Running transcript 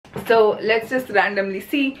So let's just randomly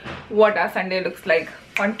see what our Sunday looks like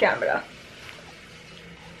on camera.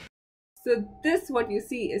 So this, what you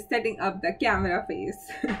see, is setting up the camera face.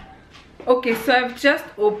 Okay, so I've just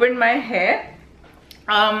opened my hair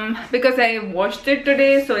because I washed it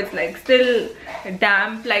today, so it's like still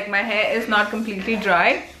damp, like my hair is not completely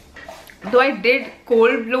dry. Though I did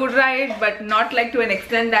cold blow dry it, but not like to an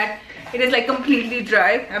extent that it is like completely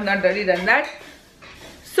dry. I've not really done that.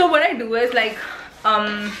 So what I do is like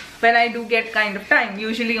when I do get kind of time,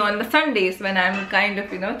 usually on the Sundays when I'm kind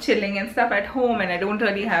of, you know, chilling and stuff at home and I don't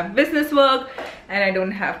really have business work and I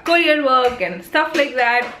don't have courier work and stuff like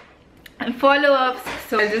that and follow-ups,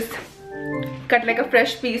 so I just cut like a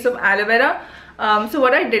fresh piece of aloe vera. So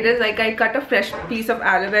what I did is like I cut a fresh piece of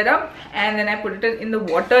aloe vera and then I put it in the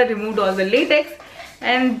water, removed all the latex,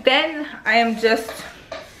 and then I am just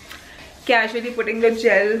casually putting the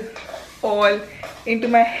gel all into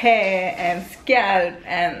my hair and scalp,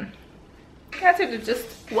 and that's it. It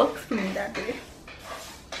just works for me that way.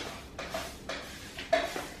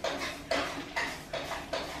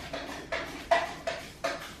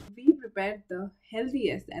 We prepared the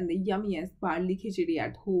healthiest and the yummiest barley khichdi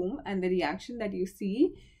at home, and the reaction that you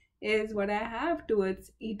see is what I have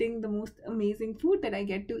towards eating the most amazing food that I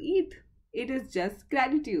get to eat. It is just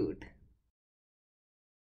gratitude.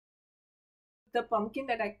 The pumpkin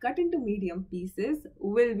that I cut into medium pieces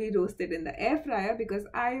will be roasted in the air fryer because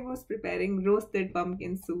I was preparing roasted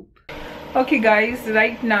pumpkin soup. Okay guys,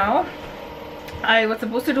 right now I was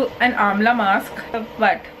supposed to do an amla mask,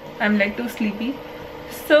 but I'm like too sleepy,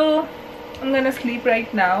 so I'm gonna sleep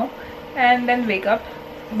right now and then wake up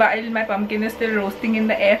while my pumpkin is still roasting in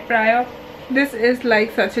the air fryer. This is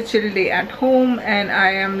like such a chill day at home and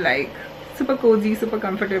I am like super cozy, super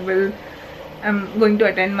comfortable. I'm going to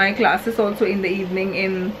attend my classes also in the evening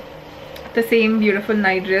in the same beautiful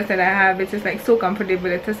night dress that I have, which is like so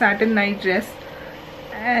comfortable. It's a satin night dress,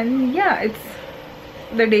 and yeah,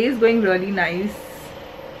 the day is going really nice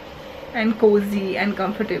and cozy and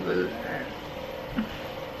comfortable and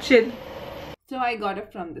chill. So I got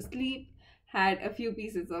up from the sleep, had a few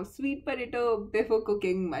pieces of sweet potato before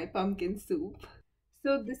cooking my pumpkin soup.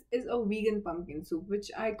 So this is a vegan pumpkin soup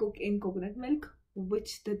which I cook in coconut milk,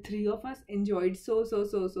 which the three of us enjoyed so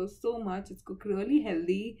much. It's cooked really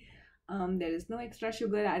healthy. There is no extra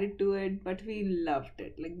sugar added to it, but we loved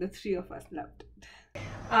it. Like the three of us loved it.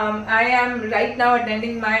 I am right now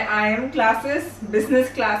attending my IIM classes, business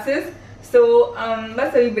classes. So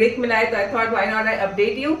बस अभी break मिला है, तो I thought why not I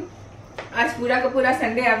update you. आज पूरा का पूरा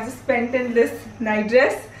Sunday I've just spent in this night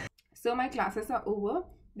dress. So my classes are over.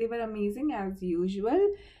 They were amazing as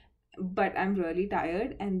usual, but I'm really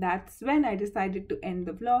tired, and that's when I decided to end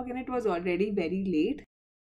the vlog, and it was already very late.